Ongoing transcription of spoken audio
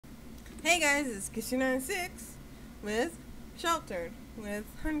Hey guys, it's Kishi96 with Sheltered with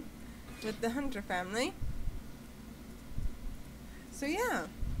the Hunter family. So yeah,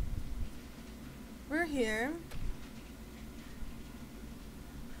 we're here.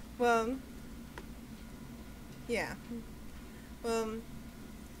 Well, yeah. Well,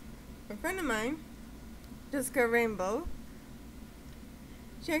 a friend of mine, Jessica Rainbow,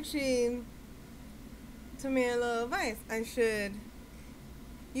 she actually told me a little advice.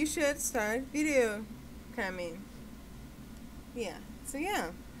 You should start video camming. Yeah. So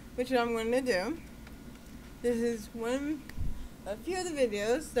yeah, which I'm going to do. This is a few of the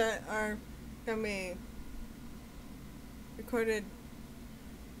videos that are gonna be recorded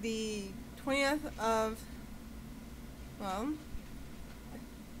the 20th of, well,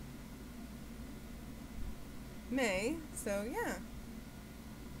 May. So yeah.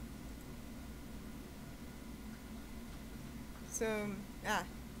 So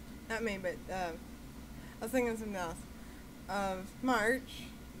not May, but I was thinking of something else. Of March.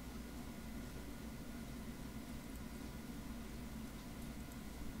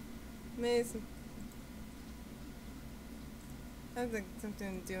 May. I think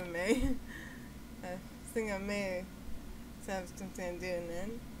something to do in May. I was thinking of May to have something to do and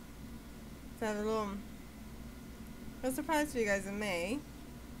then to have a little surprise for you guys in May.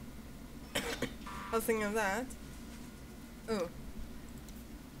 I was thinking of that. Oh,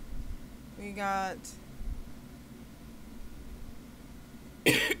 we got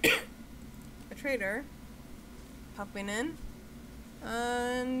a trader popping in,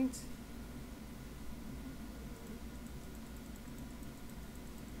 and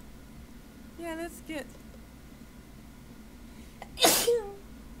yeah, let's get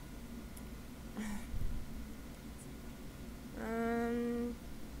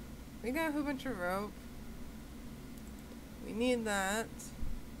we got a whole bunch of rope. We need that.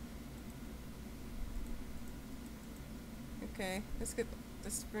 Okay, let's get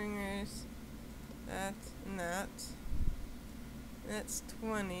the springers. That and that. That's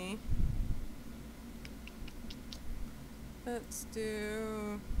 20. Let's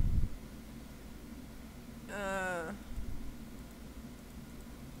do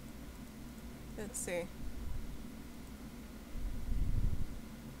let's see.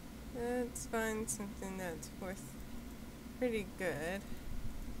 Let's find something that's worth pretty good.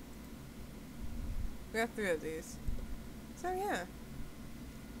 We got 3 of these. So yeah.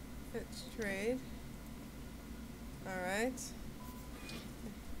 Let's trade. Alright.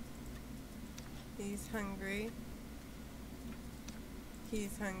 He's hungry.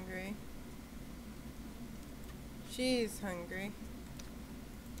 He's hungry. She's hungry.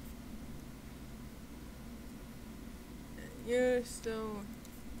 You're still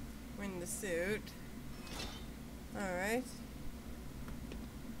in the suit. Alright.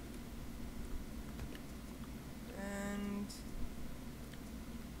 And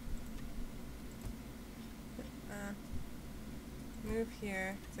move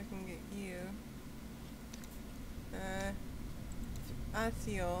here so I can get you.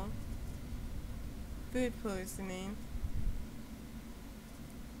 Fuel. Food poisoning.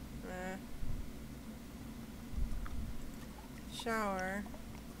 Shower.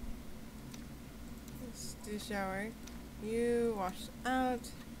 Let's do shower. You wash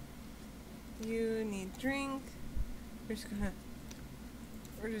out. You need drink. We're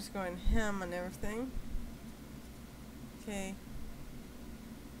just going ham on everything. Okay.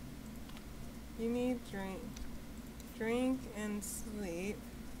 You need drink. Drink and sleep.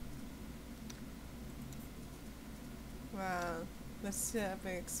 Wow. Let's set up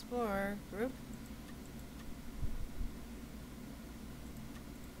an explorer group.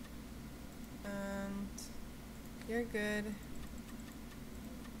 And you're good.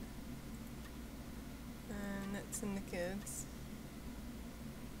 And that's in the kids.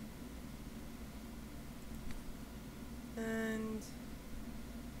 And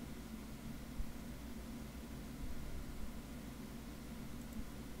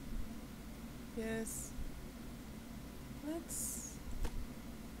yes, let's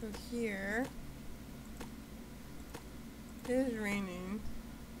go here. It is raining,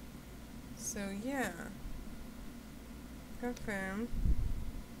 so yeah. Confirm.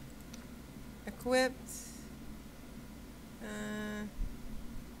 Equipped. I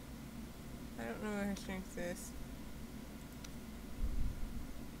don't know what her strength is.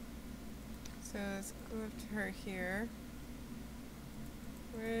 So let's go up to her here.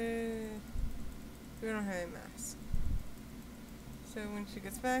 We don't have a mask. So when she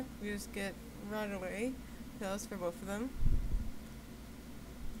gets back, we just get right away pills for both of them.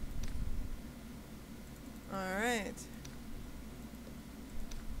 Alright.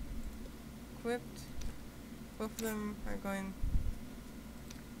 equipped. Both of them are going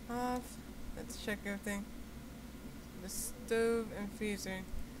off. Let's check everything. The stove and freezer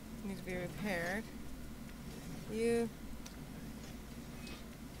need to be repaired. You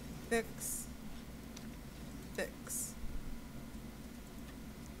fix.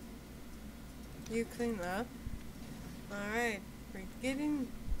 You clean up. Alright, we're getting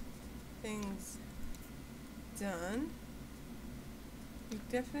things done. We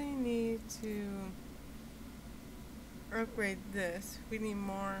definitely need to upgrade this. We need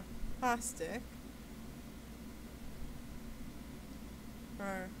more plastic.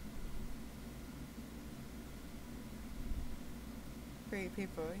 For great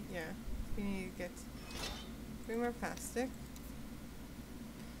people, yeah. We need to get way more plastic.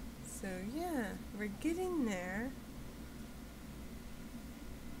 So yeah, we're getting there.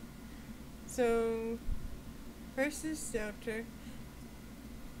 So first is shelter.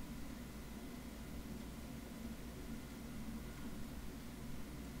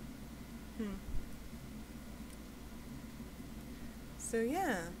 So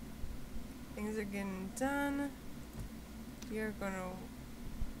yeah, things are getting done. You're gonna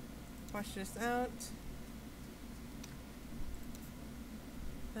wash this out.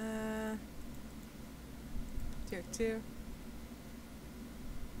 Tier 2.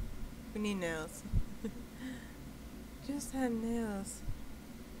 We need nails. Just had nails.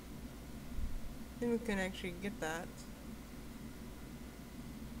 I think we can actually get that.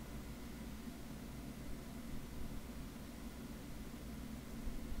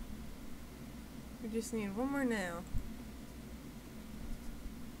 We just need one more nail.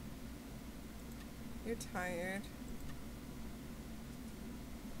 You're tired.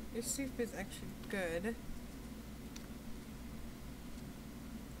 Your sleep is actually good.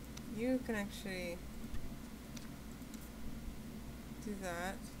 You can actually do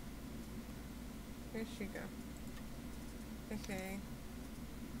that. Where'd she go? Okay.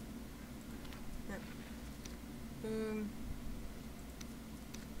 No. Boom.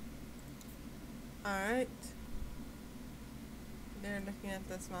 Alright. They're looking at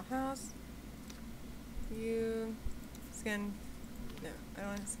the small house. You scan. No, I don't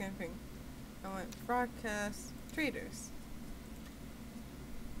want to scan thing. I want broadcast traders.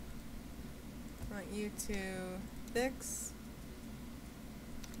 I want you to fix.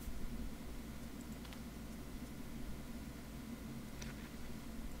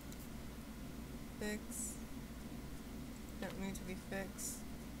 Fix. Don't need to be fixed.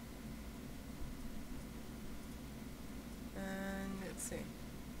 And let's see.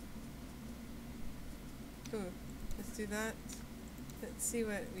 Ooh, let's do that. Let's see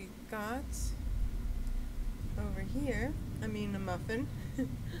what we got over here. I mean a muffin.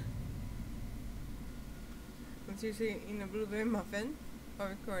 I'm seriously eating a blueberry muffin while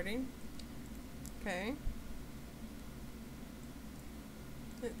recording. Okay.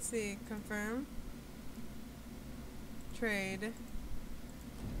 Let's see, confirm. Trade.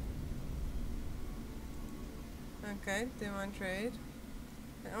 Okay, they want trade.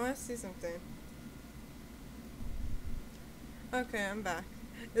 I want to see something. Okay, I'm back.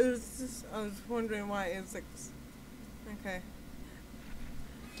 It was just, I was wondering why it was like, okay.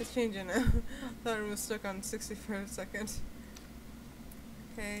 It's changing now. Thought it was stuck on 60 for a second.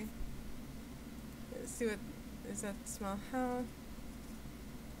 Okay. Let's see what, is that small house?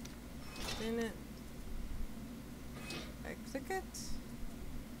 In it. I click it.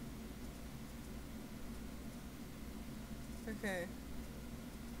 Okay.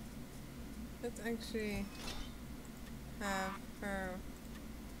 Let's actually have her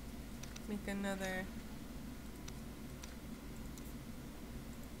make another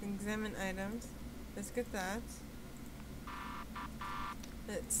examine items. Let's get that.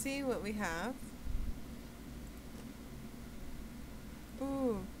 Let's see what we have.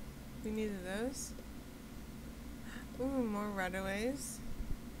 Ooh, we needed those. Ooh, more rutaways.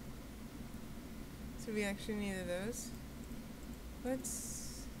 So we actually needed those. Let's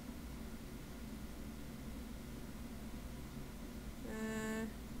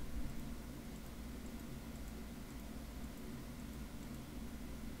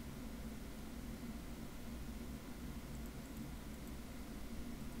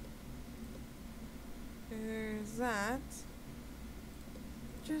there's that.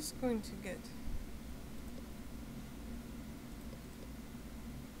 Just going to get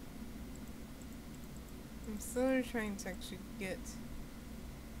I'm slowly trying to actually get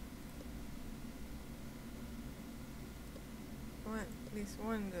at least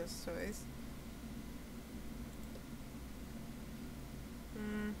one of those toys.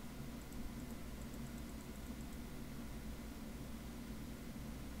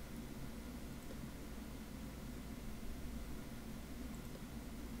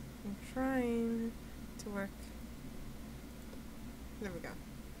 trying to work. There we go.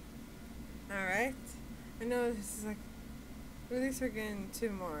 Alright. I know this is like, at least we're getting 2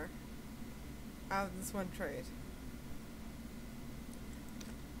 more out of this one trade.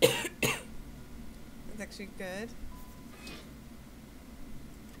 That's actually good.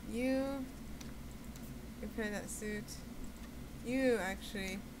 You repair that suit. You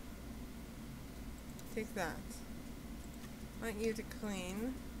actually take that. I want you to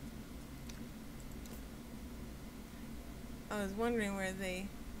clean. I was wondering where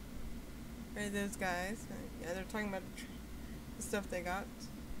those guys. Yeah, they're talking about the stuff they got.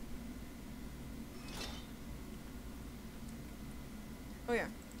 Oh yeah.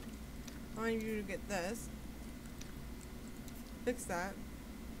 I want you to get this. Fix that.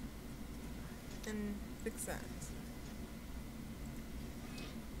 And fix that.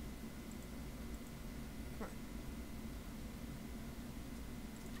 Come on.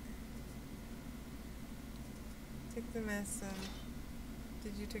 Take the medicine.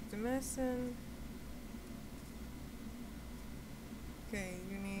 Did you take the medicine? Okay,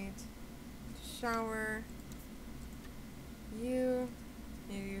 you need to shower. You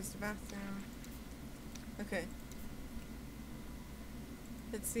need to use the bathroom. Okay.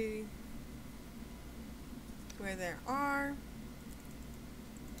 Let's see where there are.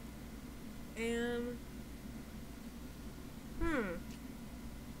 And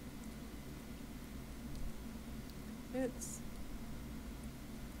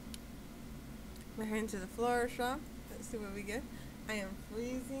we're heading to the flower shop. Let's see what we get. I am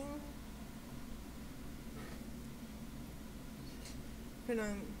freezing. Put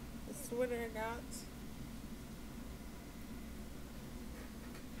on the sweater I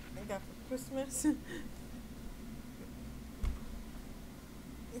got for Christmas.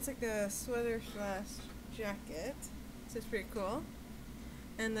 It's like a sweater slash jacket, so it's pretty cool.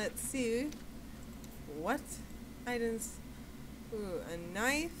 And let's see what items. Ooh, a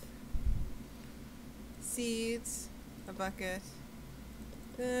knife, seeds, a bucket.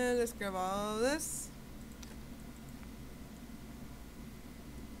 Let's grab all of this.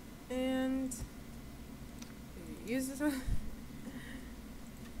 And use this one.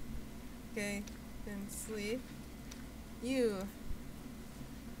 Okay, then sleep. You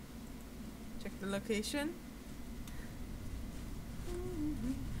check the location.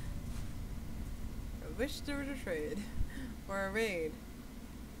 I wish there was a trade or a raid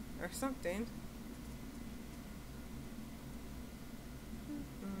or something.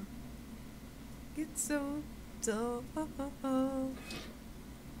 Get so dull. Oh,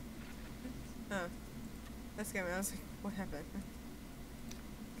 that scared me. I was like, what happened?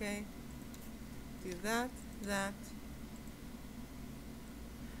 Okay. Do that.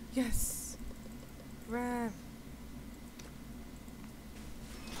 Yes! Grab!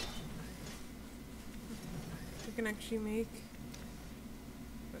 We can actually make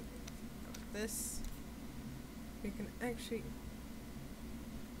this. We can actually.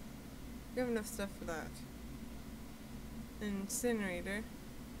 We have enough stuff for that. An incinerator.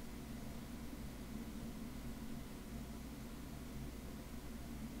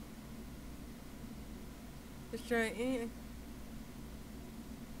 Let's try any.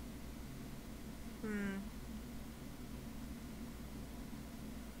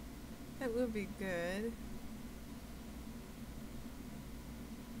 That would be good.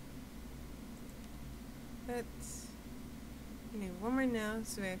 Let's. We need one more now,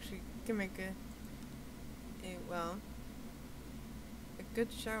 so we actually can make a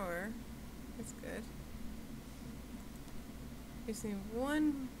good shower. That's good. We just need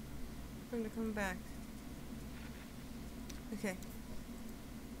one for him to come back. Okay.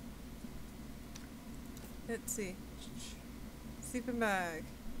 Let's see. Sleeping bag.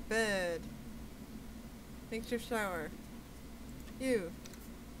 Bed. Make your shower. You.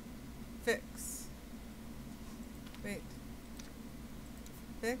 Fix. Wait.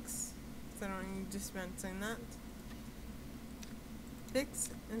 Fix. So I don't need dispensing that. Fix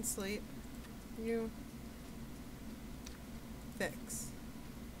and sleep. You. Fix.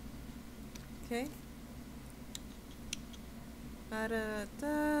 Okay.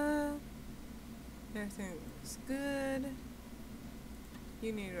 Da-da-da. Everything looks good.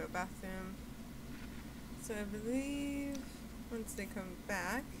 You need a bathroom. So I believe once they come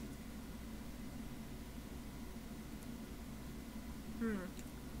back.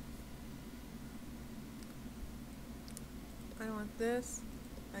 I want this.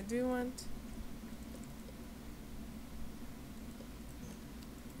 I do want.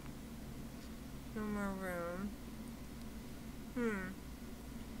 No more room.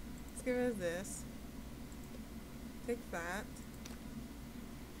 Let's give it this. Take that.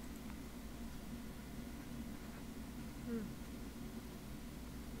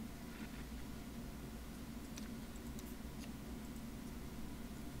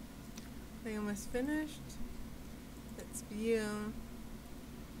 I almost finished. Let's view.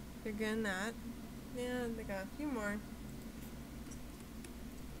 They're getting that. Yeah, they got a few more.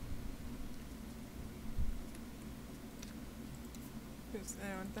 Oops, I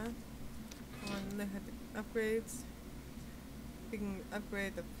don't want that. I want to look at the upgrades. We can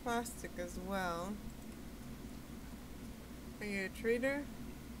upgrade the plastic as well. Are you a trader?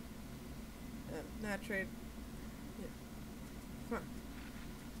 Not trade. Yeah. Come on.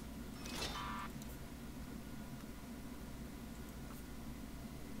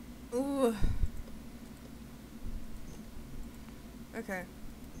 Ooh. Okay.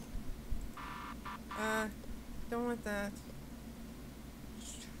 Don't want that.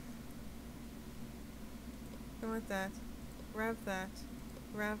 Don't want that. Grab that.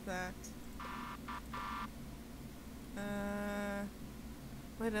 Grab that.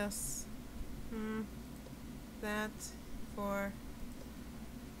 What else? That for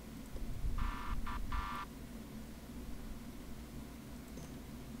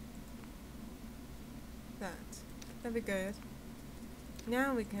that. That'd be good.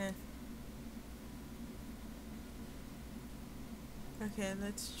 Now we can. Okay,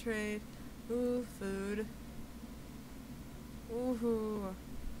 let's trade. Ooh, food. Ooh.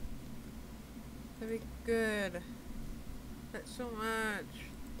 That'd be good. That's so much.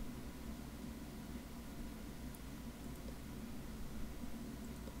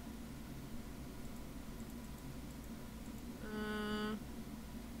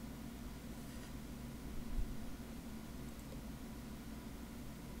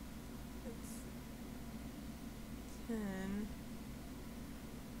 That's 10.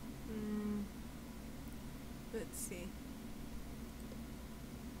 Let's see.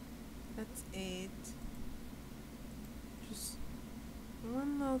 That's 8. Just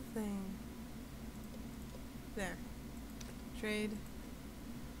one little thing. There. Trade.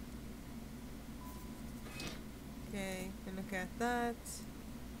 Okay, we look at that.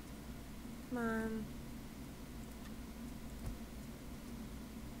 Come on.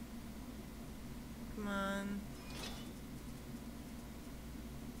 Come on.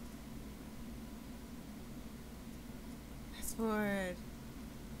 Fast forward.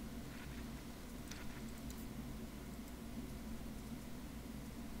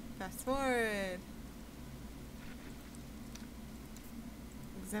 Fast forward.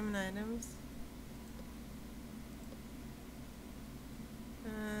 Examine items.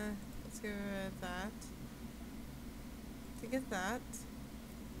 Let's get rid of that. To get that.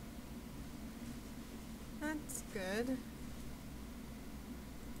 That's good.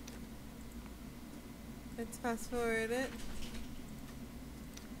 Let's fast forward it.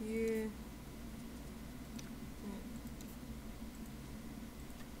 You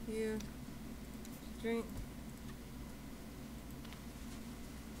drink.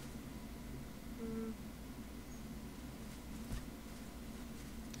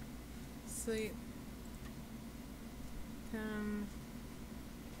 Sleep.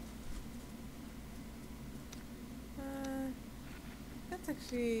 Let's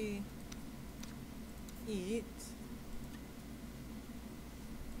actually eat.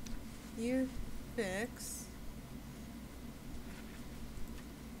 You fix.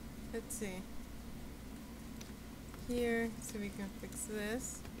 Let's see. Here, so we can fix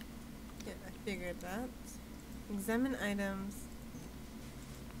this. Yeah, I figured that. Examine items.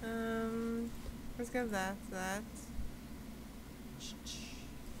 Let's go that.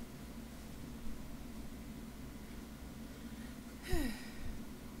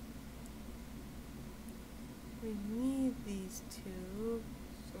 We need these two.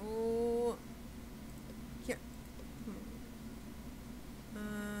 So here.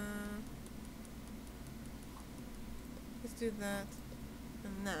 Let's do that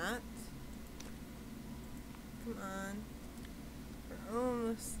and that. Come on. We're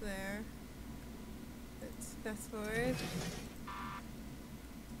almost there. Let's fast forward.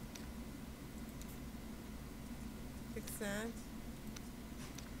 Fix that.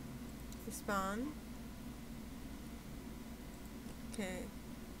 Respawn. Okay,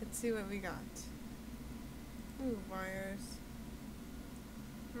 let's see what we got. Ooh, wires.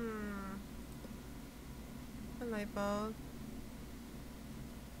 A light bulb.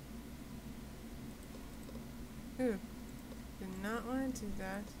 Ooh, do not want to do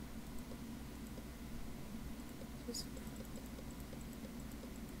that. Just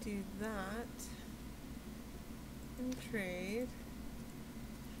do that. And trade.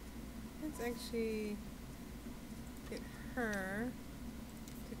 Let's actually get her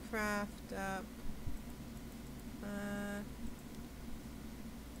to craft up.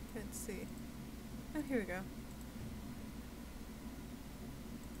 Let's see. Oh, here we go.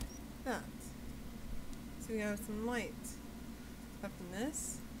 that. So we have some light up in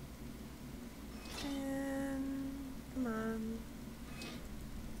this. And come on.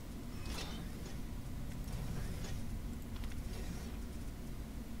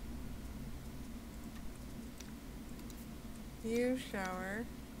 You shower.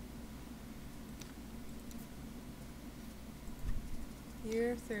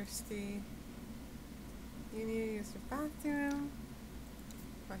 You're thirsty. You need to use the bathroom.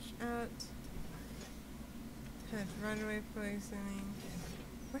 Flush out. Had runaway poisoning.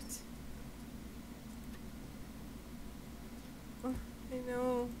 What? Oh, I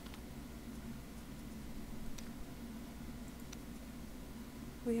know.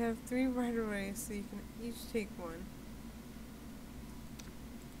 We have 3 runaways, so you can each take one.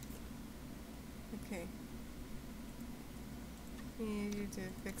 Okay. We need you to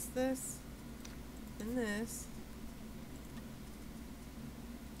fix this and this.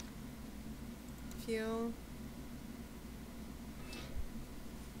 Fuel.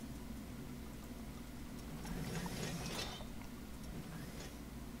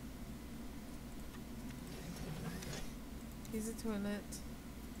 Use the toilet.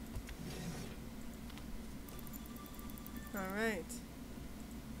 Alright.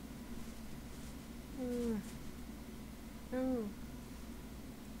 Ooh. Ooh.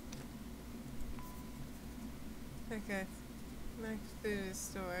 Okay. Max food is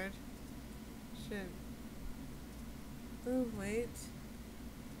stored. Should. Ooh, wait.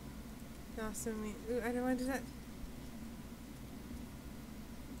 Also mean. Ooh, I don't want to do that.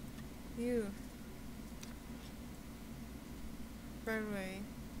 You. Right away.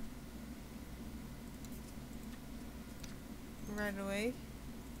 Right away.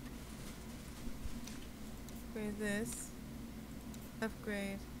 Upgrade this.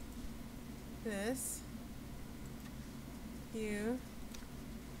 Upgrade this. You.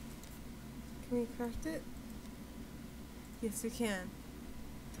 Can we craft it? Yes, we can.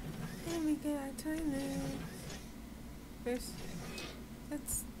 And we get our toilet. First,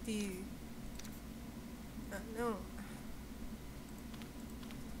 let's no.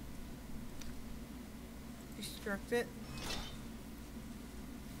 Destruct it.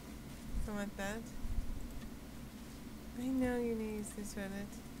 Something like that. I know you need to use this toilet.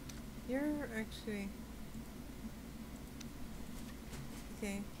 You're actually...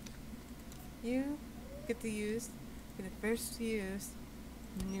 Okay. You get to use, be the first to use,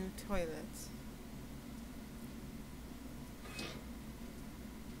 new toilets.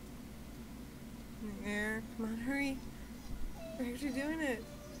 In the air. Come on, hurry. We're actually doing it.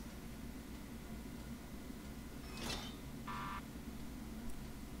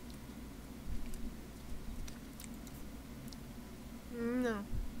 No.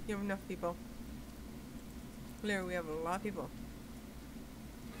 You have enough people. Literally, we have a lot of people.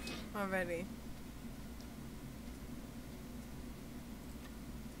 Already.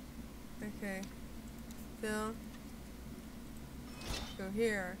 Okay. Phil. Go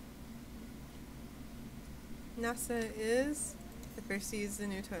here. NASA is the first to use the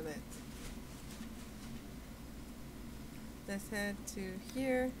new toilet. Let's head to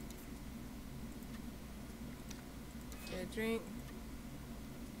here. Get a drink.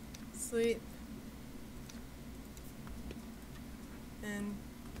 Sleep. And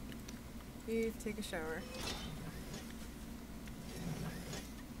you take a shower.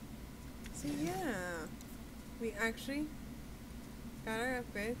 So yeah, we actually got our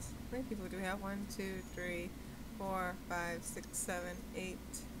upgrades. How many people do we have? 1, 2, 3, 4, 5, 6, 7, 8.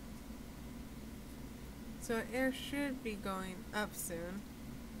 So our air should be going up soon.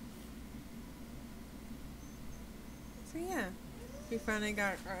 So yeah, we finally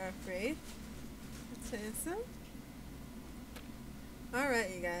got our upgrade. That's awesome.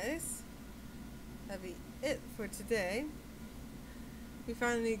 Alright, you guys. That'll be it for today. We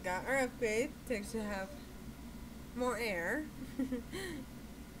finally got our upgrade to actually have more air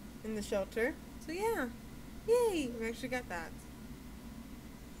in the shelter. So yeah, yay! We actually got that.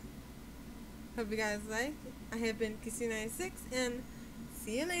 Hope you guys like. I have been Kissy96 and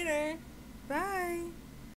see you later. Bye!